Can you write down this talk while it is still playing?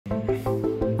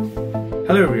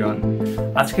Hello everyone.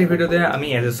 আজকের ভিডিওতে আমি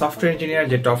as a software engineer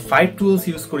যে top 5 tools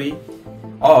ইউজ করি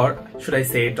or should I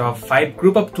say top 5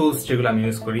 group of tools যেগুলো আমি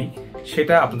ইউজ করি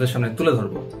সেটা আপনাদের সামনে তুলে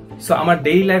ধরব। সো আমার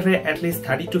ডেইলি লাইফে at least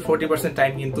 30 to 40%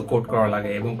 টাইম কিন্তু কোড করা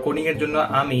লাগে এবং কোডিং এর জন্য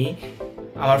আমি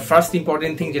আমার ফার্স্ট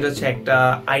ইম্পর্টেন্ট থিং যেটা হচ্ছে একটা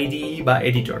IDE বা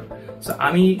এডিটর। সো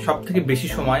আমি সবথেকে বেশি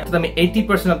সময় আমি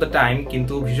 80% অফ দ্য টাইম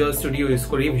কিন্তু ভিজুয়াল স্টুডিও ইউজ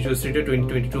করি, ভিজুয়াল স্টুডিও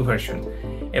 2022 ভার্সন,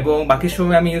 এবং বাকি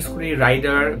সময় আমি ইউজ করি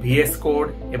রাইডার, VS কোড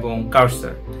এবং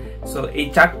কার্সার। সো এই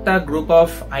চারটা গ্রুপ অফ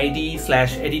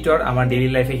IDE/এডিটর আমার ডেইলি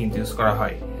লাইফে কিন্তু ইউজ করা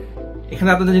হয়। এখানে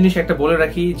আপনাদের জিনিস একটা বলে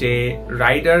রাখি যে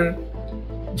রাইডার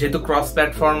যেহেতু ক্রস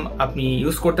প্ল্যাটফর্ম আপনি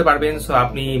ইউজ করতে পারবেন, সো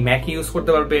আপনি ম্যাক ইউজ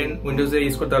করতে পারবেন, উইন্ডোজে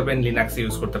ইউজ করতে পারবেন, লিনাক্সে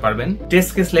ইউজ করতে পারবেন।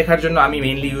 টেস্ট কেস লেখার জন্য আমি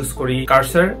মেইনলি ইউজ করি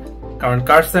কার্সার, কারণ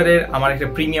কার্সারের আমার একটা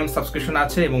প্রিমিয়াম সাবস্ক্রিপশন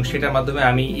আছে এবং সেটার মাধ্যমে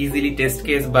আমি ইজিলি টেস্ট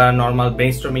কেস বা নর্মাল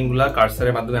ব্রেইনস্টর্মিং গুলো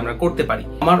কার্সারের মাধ্যমে আমরা করতে পারি।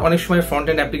 আমার অনেক সময় ফ্রন্ট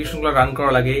এন্ড অ্যাপ্লিকেশন গুলো রান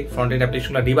করা লাগে, ফ্রন্ট এন্ড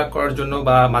অ্যাপ্লিকেশন গুলো ডিবাগ করার জন্য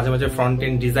বা মাঝে মাঝে ফ্রন্ট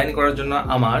এন্ড ডিজাইন করার জন্য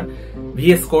আমার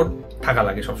VS কোড থাকা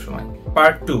লাগে সবসময়।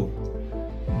 Part 2,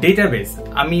 database.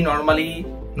 আমি নর্মালি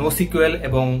NoSQL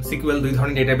এবং SQL দুই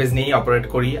ধরনের ডেটাবেস নিয়ে অপারেট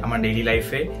করি আমার ডেইলি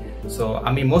লাইফে। সো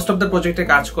আমি মোস্ট অফ দ্য প্রজেক্টে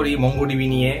কাজ করি MongoDB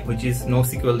নিয়ে, which is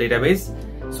NoSQL database.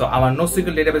 So আমার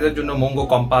NoSQL ডেটাবেসের জন্য Mongo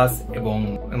কম্পাস এবং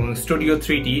স্টুডিও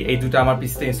 3D এই দুটো আমার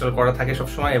পিসিতে ইনস্টল করা থাকে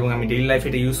সবসময় এবং আমি ডেইলি লাইফে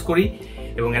এটা ইউজ করি।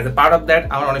 এবং as a part of that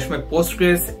আমার অনেক সময়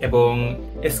Postgres এবং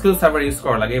SQL সার্ভার ইউজ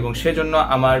করা লাগে এবং সেজন্য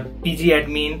আমার PG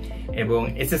অ্যাডমিন এবং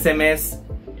SSMS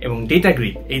এবং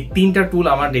DataGrip এই তিনটা টুল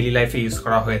আমার ডেইলি লাইফে ইউজ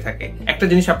করা হয়ে থাকে। একটা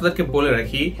জিনিস আপনাদেরকে বলে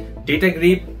রাখি,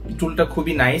 DataGrip টুলটা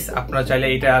খুবই নাইস, আপনারা চাইলে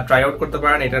এটা ট্রাই আউট করতে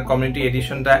পারেন। এটার কমিউনিটি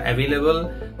এডিশনটা অ্যাভেলেবল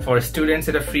ফর স্টুডেন্টস,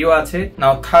 এটা ফ্রিও আছে।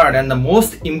 নাও third and the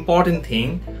most important thing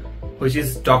which is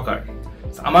Docker.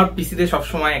 আমার পিসিতে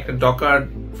সবসময় একটা ডকার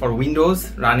ফর উইন্ডোজ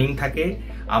রানিং থাকে।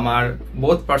 আমার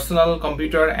both personal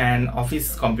computer and office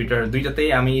computer দুইটাতেই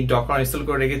আমি ডকার ইনস্টল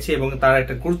করে রেখেছি এবং তার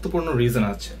একটা গুরুত্বপূর্ণ রিজন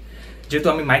আছে। যেহেতু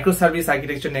আমি মাইক্রো সার্ভিস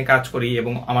আর্কিটেকচার নিয়ে কাজ করি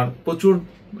এবং আমার প্রচুর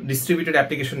ডিস্ট্রিবিউটেড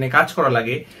অ্যাপ্লিকেশন নিয়ে কাজ করা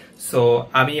লাগে, সো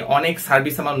আমি অনেক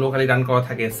সার্ভিস আমার লোকালি রান করা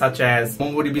থাকে, সাচ অ্যাজ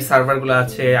MongoDB সার্ভারগুলো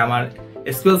আছে, আমার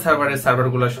SQL সার্ভারের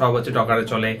সার্ভারগুলো সব হচ্ছে ডকারে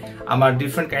চলে, আমার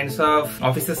ডিফারেন্ট কাইন্ডস অফ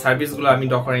অফিসের সার্ভিসগুলো আমি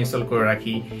ডকারে ইনস্টল করে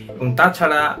রাখি, এবং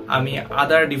তাছাড়া আমি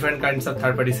আদার different kinds of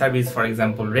third party service, for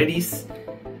example Redis,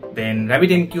 then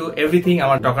RabbitMQ, everything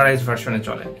আমার ডকারাইজ ভার্সনে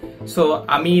চলে। সো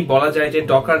আমি বলা যায় যে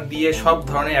ডকার দিয়ে সব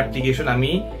ধরনের অ্যাপ্লিকেশন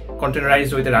আমি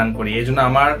কন্টেনারাইজড ওয়েতে রান করি। এই জন্য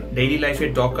আমার ডেইলি লাইফে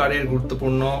ডকারের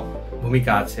গুরুত্বপূর্ণ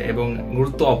ভূমিকা আছে এবং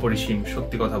গুরুত্ব অপরিসীম,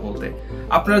 সত্যি কথা বলতে।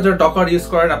 আপনারা যারা ডকার ইউজ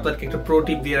করেন আপনাদেরকে একটা প্রো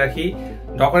টিপ দিয়ে রাখি,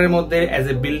 ডকারের মধ্যে as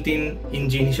a built in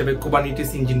engine হিসেবে কুবারনেটিস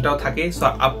ইঞ্জিনটাও থাকে। সো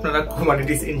আপনারা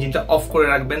কুবারনেটিস ইঞ্জিনটা অফ করে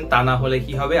রাখবেন, তা না হলে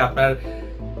কি হবে আপনার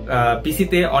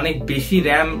পিসিতে অনেক বেশি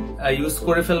র্যাম ইউজ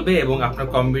করে ফেলবে এবং আপনার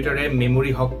কম্পিউটারে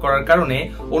মেমোরি হক করার কারণে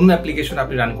অন্য অ্যাপ্লিকেশন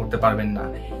আপনি রান করতে পারবেন না।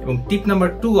 এবং টিপ নাম্বার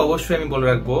 2 অবশ্যই আমি বলে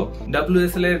রাখবো,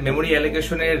 WSL এর মেমোরি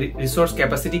অ্যালোকেশনের রিসোর্স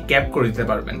ক্যাপাসিটি ক্যাপ করে দিতে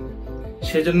পারবেন।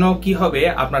 সেজন্য কি হবে,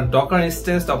 আপনার ডকার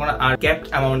ইনস্ট্যান্স তখন আর ক্যাপড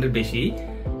অ্যামাউন্টের বেশি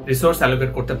রিসোর্স অ্যালোকেট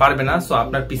করতে পারবে না, সো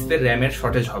আপনার পিসিতে র্যামের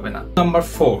শর্টেজ হবে না। Number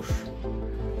 4,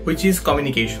 which is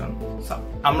communication.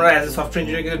 আমরা অ্যাজ এ সফটওয়্যার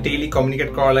ইঞ্জিনিয়ার কিন্তু ডেইলি কমিউনিকেট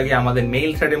করা লাগে, আমাদের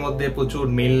মেইল থ্রেডের মধ্যে প্রচুর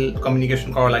মেইল কমিউনিকেশন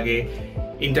করা লাগে,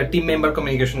 ইন্টার টিম মেম্বার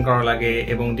কমিউনিকেশন করা লাগে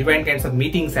এবং different kinds of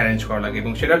meetings arrange করা লাগে।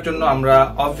 এবং সেটার জন্য আমরা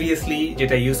অবভিয়াসলি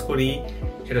যেটা ইউজ করি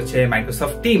সেটা হচ্ছে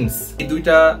মাইক্রোসফট টিমস। এই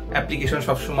দুইটা অ্যাপ্লিকেশন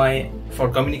সবসময় ফর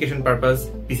কমিউনিকেশন পারপাস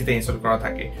পিসিতে ইনস্টল করা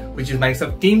থাকে, which is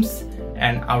Microsoft teams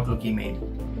and Outlook email.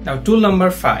 Now tool number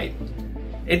 5,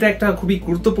 এটা একটা খুবই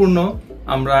গুরুত্বপূর্ণ,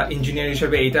 আমরা ইঞ্জিনিয়ার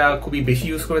হিসেবে এটা খুবই বেশি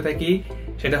ইউজ করে থাকি।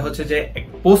 সেটা হচ্ছে যে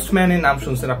পোস্টম্যানের নাম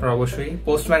শুনছেন আপনারা অবশ্যই,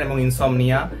 পোস্টম্যান এবং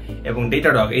ইনসমনিয়া এবং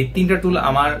DataDog এই তিনটা টুল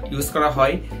আমার ইউজ করা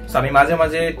হয়। সো আমি মাঝে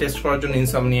মাঝে টেস্ট করার জন্য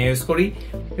ইনসমনিয়া ইউজ করি,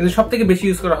 কিন্তু সব থেকে বেশি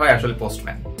ইউজ করা হয় আসলে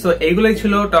পোস্টম্যান। সো এইগুলোই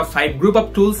ছিল টপ 5 গ্রুপ অফ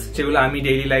টুলস যেগুলো আমি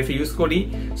ডেইলি লাইফে ইউজ করি।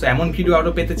 সো এমন ভিডিও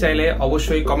আরো পেতে চাইলে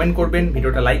অবশ্যই কমেন্ট করবেন,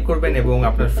 ভিডিওটা লাইক করবেন এবং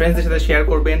আপনার ফ্রেন্ডসদের সাথে শেয়ার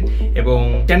করবেন এবং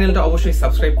চ্যানেলটা অবশ্যই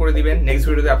সাবস্ক্রাইব করে দিবেন। নেক্সট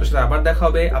ভিডিওতে আপনার সাথে আবার দেখা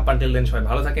হবে। আপ আনটিল দেন সবাই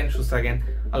ভালো থাকেন, সুস্থ থাকেন,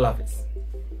 আল্লাহ হাফেজ।